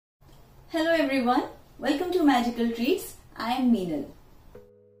Hello everyone, welcome to Magical Treats. I am Meenal.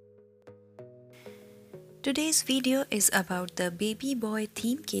 Today's video is about the baby boy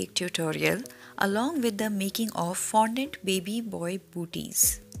theme cake tutorial along with the making of fondant baby boy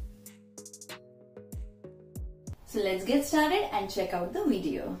booties. So let's get started and check out the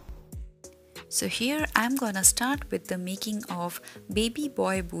video. So here I'm gonna start with the making of baby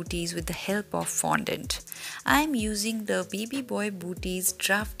boy booties with the help of fondant. I'm using the baby boy booties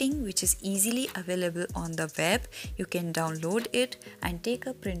drafting, which is easily available on the web. You can download it and take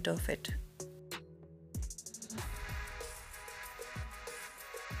a print of it.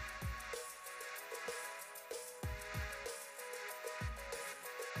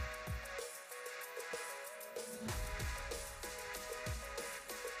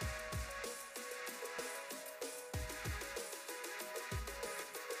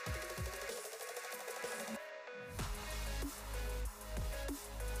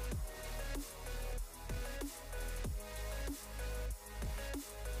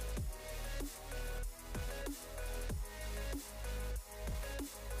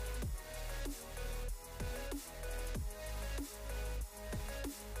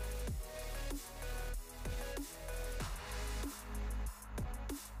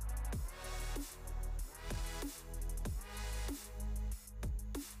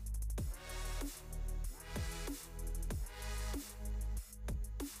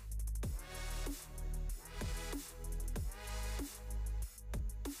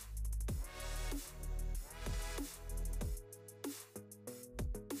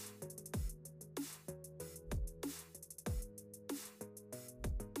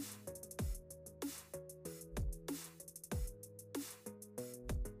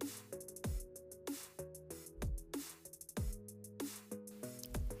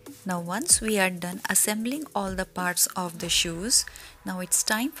 Now once we are done assembling all the parts of the shoes, now it's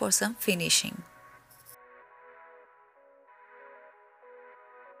time for some finishing.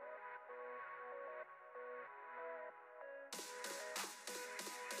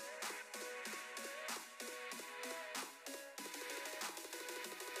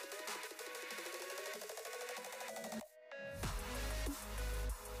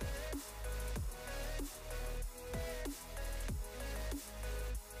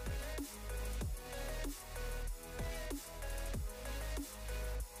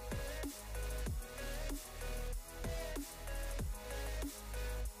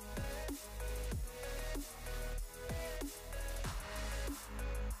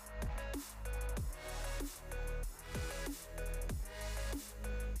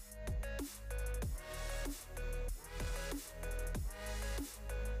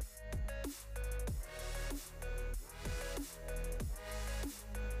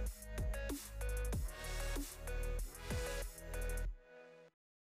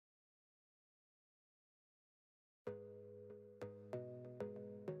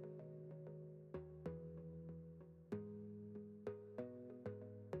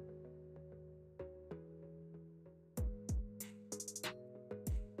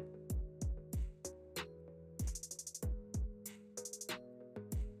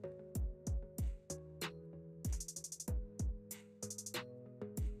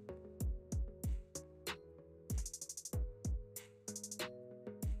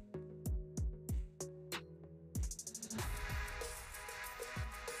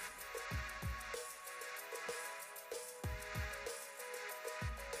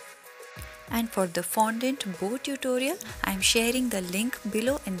 And for the fondant bow tutorial, I am sharing the link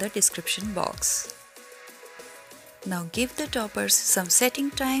below in the description box. Now give the toppers some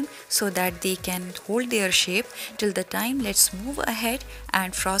setting time so that they can hold their shape. Till the time, let's move ahead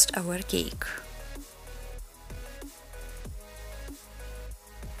and frost our cake.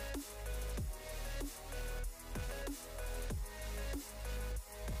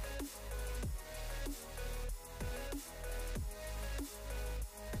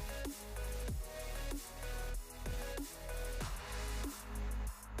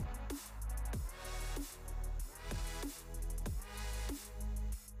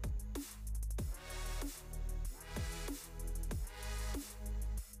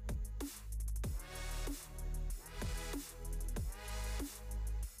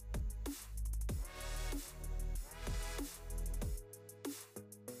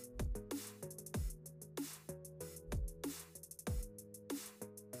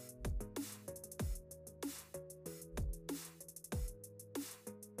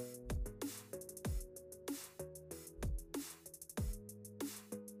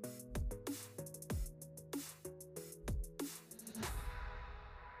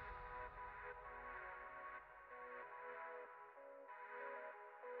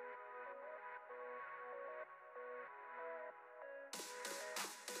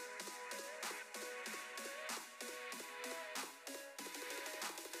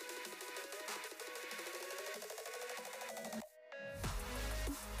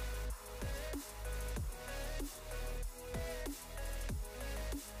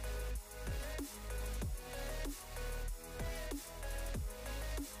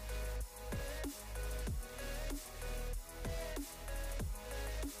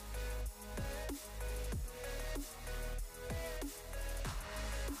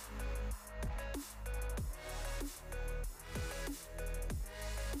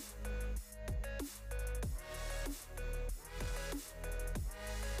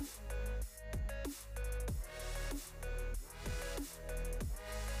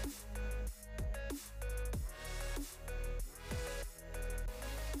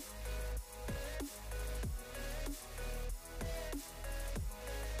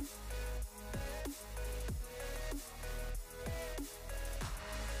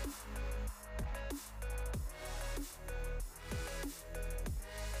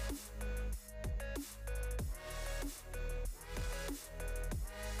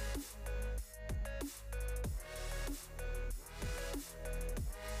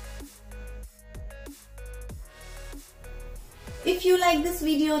 If you like this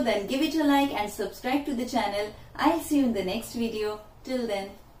video, then give it a like and subscribe to the channel. I'll see you in the next video. Till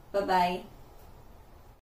then, bye-bye.